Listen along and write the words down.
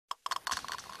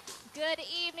Good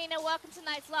evening and welcome to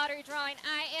tonight's lottery drawing.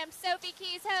 I am Sophie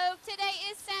Keys-Hove. Today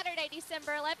is Saturday,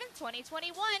 December 11th,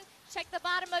 2021. Check the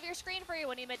bottom of your screen for your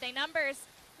winning midday numbers.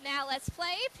 Now let's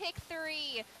play Pick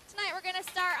 3. Tonight we're going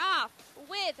to start off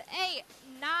with a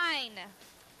 9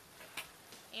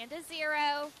 and a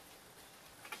 0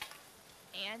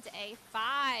 and a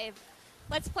 5.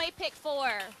 Let's play Pick 4.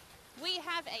 We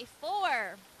have a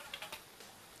 4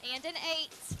 and an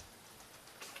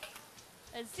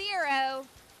 8, a 0,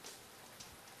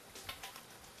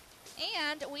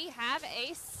 and we have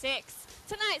a 6.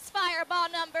 Tonight's fireball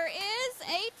number is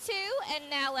a 2, and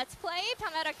now let's play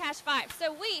Palmetto Cash 5.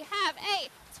 So we have a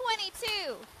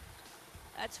 22,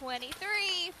 a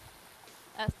 23,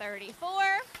 a 34,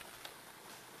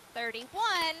 31,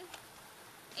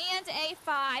 and a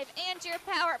 5. And your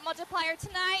power multiplier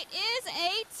tonight is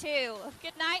a 2.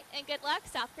 Good night and good luck,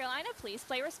 South Carolina. Please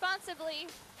play responsibly.